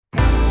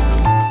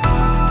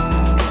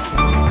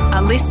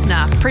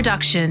listener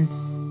production.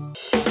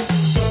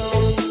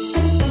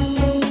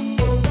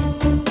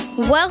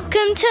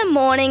 Welcome to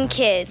Morning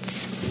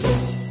Kids.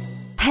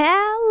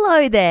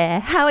 Hello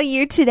there. How are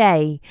you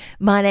today?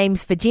 My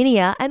name's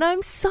Virginia and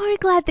I'm so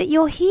glad that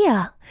you're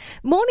here.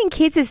 Morning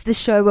Kids is the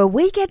show where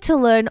we get to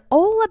learn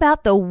all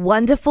about the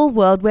wonderful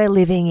world we're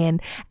living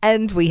in,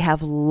 and we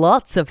have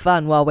lots of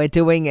fun while we're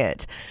doing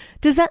it.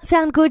 Does that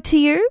sound good to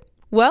you?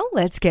 Well,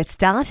 let's get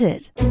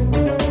started.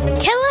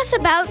 Tell us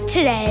about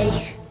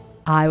today.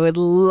 I would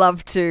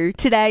love to.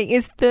 Today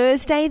is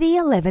Thursday, the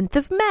 11th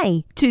of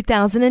May,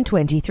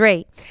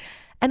 2023.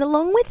 And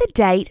along with the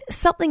date,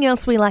 something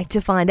else we like to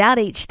find out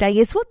each day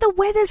is what the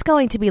weather's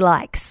going to be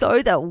like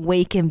so that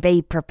we can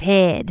be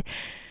prepared.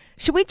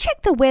 Should we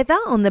check the weather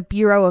on the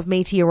Bureau of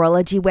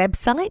Meteorology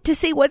website to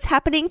see what's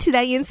happening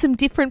today in some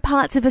different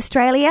parts of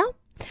Australia?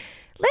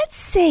 Let's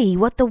see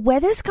what the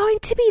weather's going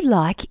to be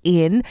like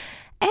in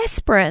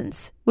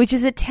Esperance, which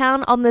is a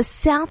town on the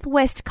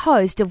southwest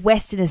coast of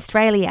Western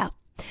Australia.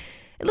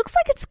 It looks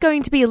like it's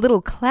going to be a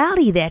little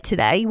cloudy there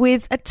today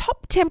with a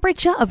top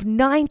temperature of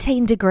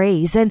 19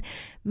 degrees and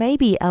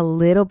maybe a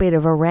little bit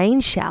of a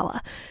rain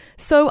shower.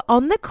 So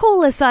on the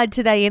cooler side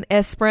today in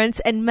Esperance,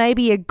 and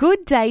maybe a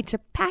good day to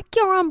pack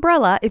your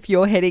umbrella if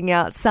you're heading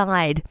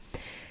outside.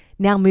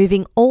 Now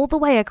moving all the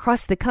way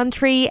across the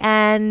country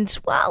and,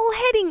 well,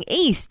 heading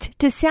east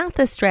to South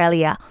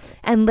Australia.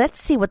 And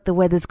let's see what the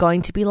weather's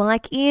going to be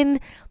like in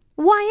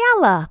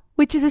Whyalla,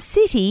 which is a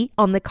city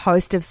on the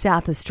coast of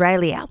South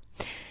Australia.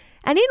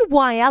 And in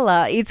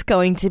Whyalla, it's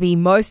going to be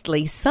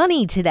mostly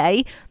sunny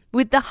today,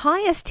 with the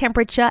highest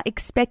temperature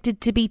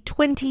expected to be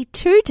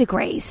 22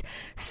 degrees.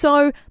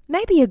 So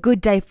maybe a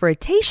good day for a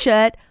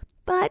t-shirt,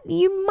 but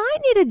you might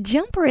need a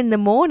jumper in the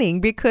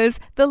morning because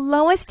the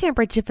lowest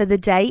temperature for the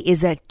day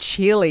is a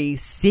chilly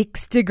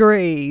 6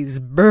 degrees.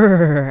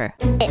 Brr.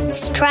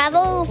 It's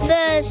Travel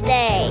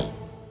Thursday.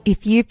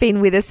 If you've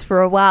been with us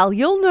for a while,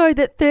 you'll know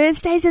that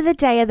Thursdays are the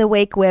day of the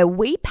week where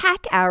we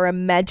pack our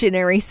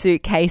imaginary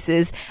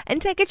suitcases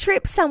and take a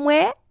trip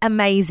somewhere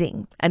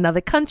amazing. Another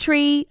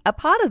country, a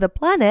part of the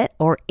planet,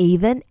 or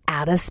even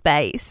outer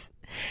space.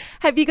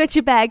 Have you got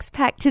your bags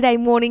packed today,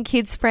 Morning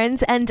Kids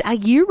friends? And are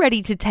you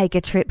ready to take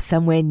a trip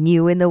somewhere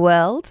new in the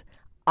world?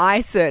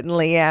 I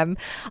certainly am.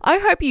 I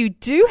hope you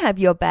do have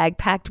your bag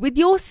packed with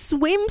your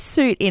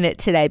swimsuit in it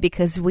today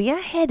because we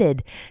are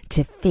headed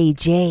to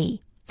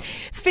Fiji.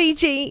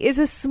 Fiji is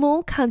a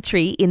small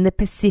country in the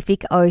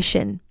Pacific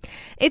Ocean.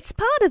 It's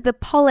part of the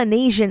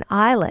Polynesian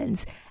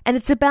Islands and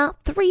it's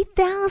about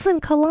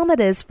 3,000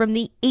 kilometres from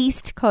the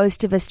east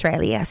coast of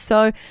Australia.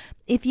 So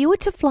if you were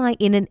to fly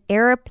in an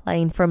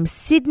aeroplane from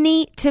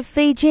Sydney to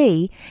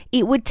Fiji,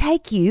 it would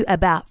take you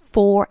about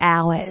 4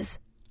 hours.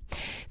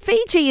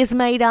 Fiji is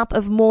made up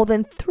of more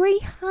than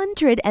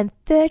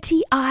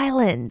 330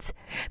 islands,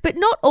 but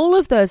not all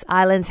of those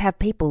islands have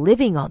people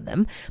living on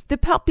them. The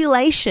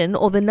population,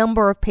 or the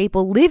number of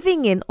people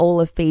living in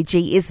all of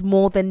Fiji, is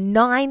more than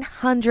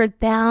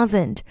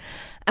 900,000.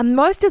 And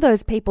most of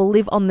those people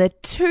live on the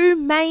two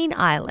main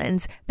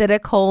islands that are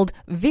called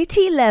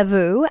Viti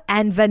Levu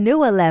and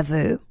Vanua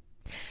Levu.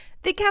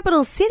 The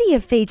capital city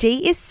of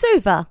Fiji is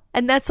Suva,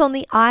 and that's on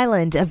the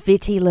island of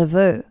Viti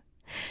Levu.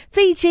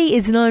 Fiji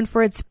is known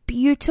for its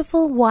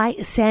beautiful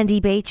white sandy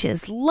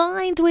beaches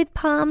lined with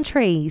palm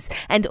trees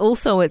and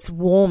also its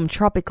warm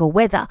tropical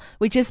weather,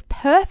 which is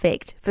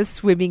perfect for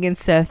swimming and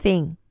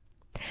surfing.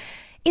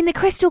 In the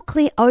crystal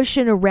clear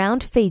ocean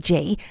around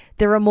Fiji,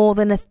 there are more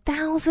than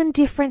 1,000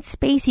 different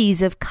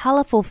species of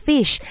colourful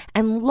fish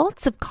and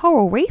lots of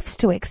coral reefs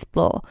to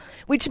explore,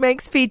 which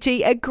makes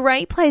Fiji a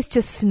great place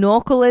to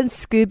snorkel and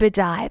scuba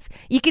dive.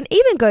 You can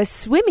even go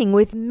swimming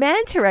with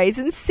manta rays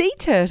and sea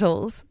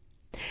turtles.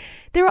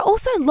 There are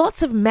also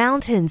lots of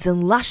mountains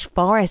and lush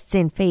forests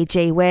in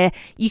Fiji where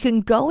you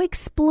can go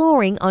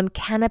exploring on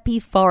canopy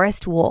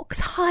forest walks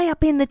high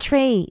up in the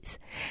trees.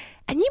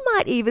 And you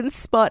might even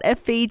spot a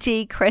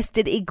Fiji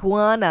crested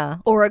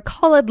iguana or a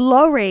collared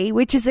lori,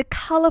 which is a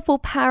colourful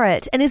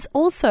parrot and is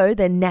also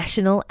the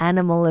national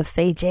animal of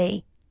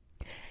Fiji.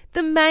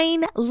 The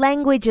main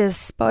languages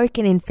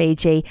spoken in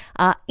Fiji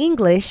are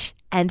English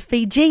and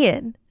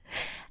Fijian.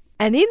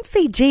 And in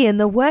Fijian,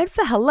 the word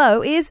for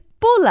hello is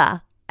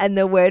bula. And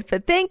the word for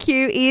thank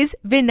you is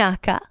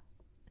vinaka.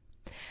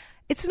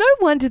 It's no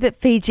wonder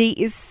that Fiji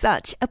is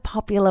such a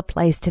popular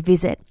place to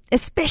visit,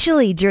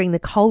 especially during the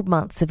cold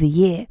months of the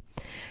year.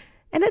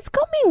 And it's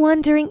got me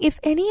wondering if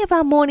any of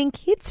our Morning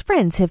Kids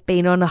friends have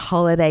been on a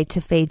holiday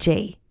to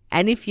Fiji.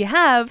 And if you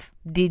have,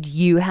 did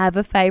you have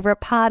a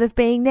favourite part of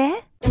being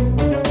there?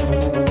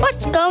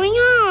 What's going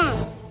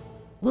on?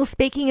 Well,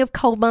 speaking of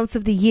cold months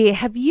of the year,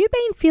 have you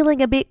been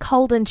feeling a bit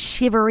cold and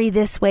shivery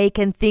this week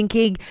and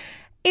thinking,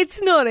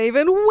 it's not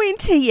even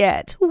winter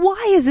yet.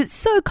 Why is it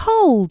so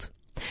cold?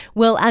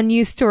 Well, our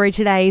news story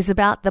today is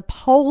about the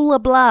polar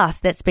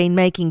blast that's been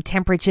making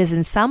temperatures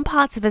in some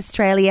parts of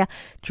Australia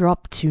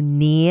drop to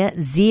near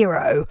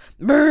zero.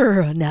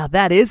 Brr, now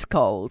that is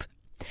cold.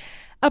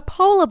 A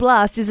polar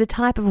blast is a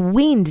type of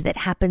wind that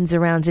happens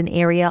around an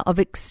area of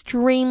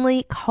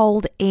extremely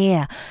cold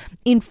air.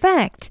 In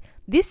fact,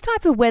 This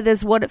type of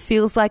weather's what it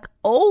feels like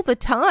all the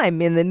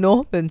time in the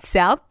North and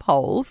South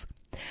Poles.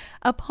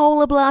 A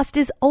polar blast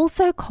is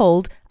also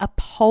called a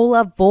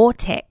polar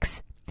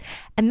vortex.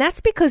 And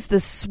that's because the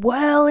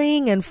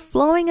swirling and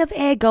flowing of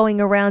air going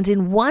around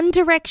in one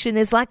direction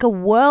is like a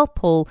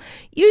whirlpool,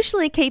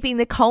 usually keeping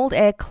the cold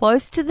air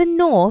close to the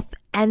North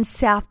and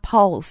South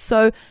Poles.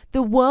 So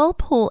the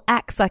whirlpool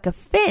acts like a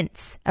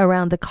fence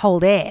around the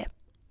cold air.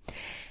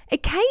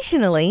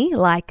 Occasionally,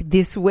 like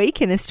this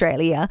week in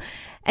Australia,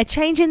 a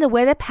change in the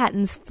weather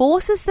patterns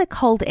forces the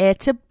cold air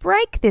to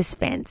break this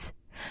fence.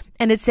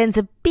 And it sends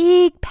a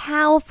big,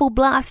 powerful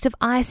blast of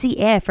icy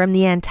air from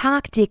the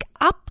Antarctic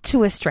up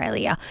to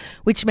Australia,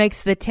 which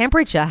makes the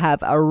temperature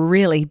have a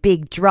really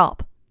big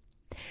drop.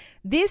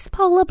 This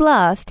polar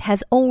blast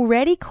has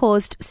already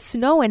caused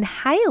snow and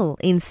hail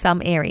in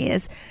some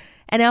areas,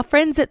 and our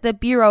friends at the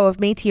Bureau of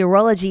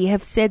Meteorology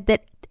have said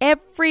that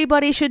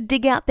everybody should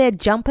dig out their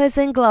jumpers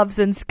and gloves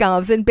and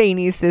scarves and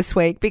beanies this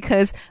week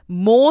because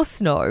more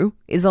snow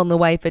is on the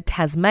way for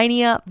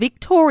Tasmania,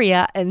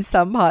 Victoria and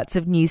some parts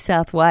of New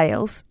South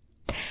Wales.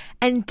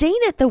 And Dean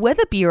at the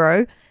Weather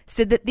Bureau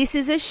said that this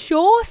is a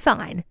sure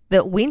sign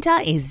that winter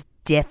is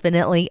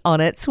definitely on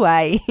its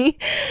way.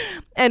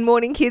 And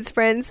Morning Kids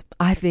friends,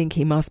 I think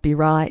he must be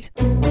right.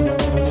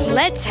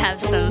 Let's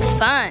have some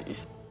fun.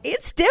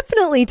 It's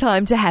definitely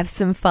time to have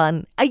some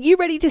fun. Are you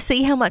ready to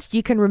see how much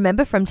you can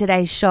remember from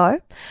today's show?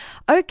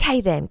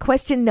 Okay then,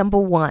 question number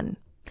 1.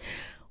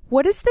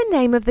 What is the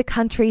name of the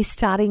country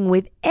starting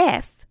with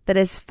F that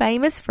is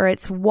famous for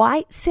its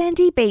white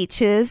sandy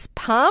beaches,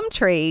 palm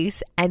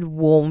trees and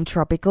warm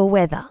tropical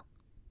weather?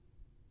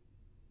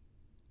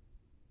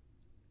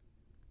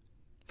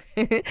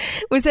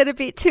 Was that a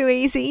bit too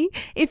easy?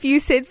 If you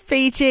said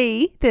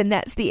Fiji, then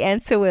that's the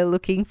answer we're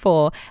looking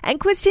for. And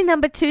question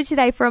number 2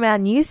 today from our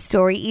news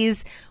story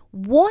is,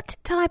 what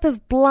type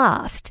of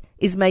blast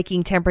is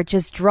making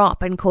temperatures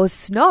drop and cause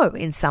snow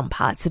in some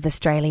parts of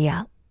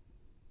Australia?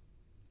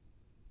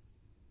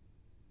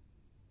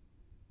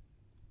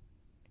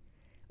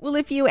 Well,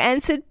 if you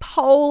answered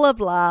polar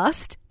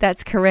blast,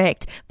 that's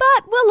correct.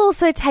 But we'll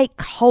also take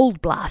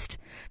cold blast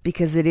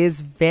because it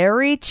is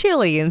very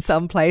chilly in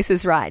some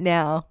places right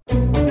now.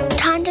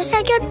 Time to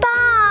say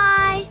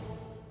goodbye.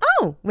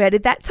 Oh, where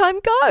did that time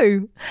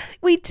go?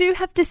 We do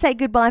have to say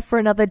goodbye for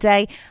another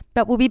day,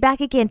 but we'll be back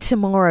again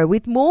tomorrow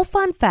with more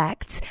fun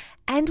facts,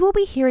 and we'll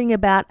be hearing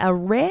about a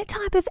rare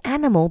type of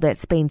animal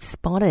that's been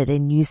spotted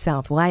in New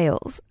South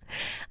Wales.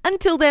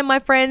 Until then, my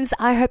friends,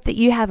 I hope that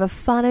you have a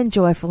fun and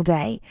joyful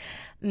day.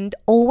 And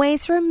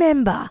always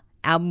remember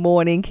our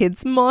Morning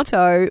Kids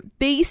motto,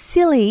 be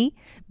silly,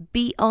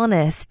 be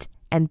honest,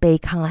 and be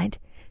kind.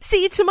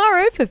 See you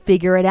tomorrow for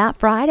Figure It Out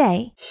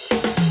Friday.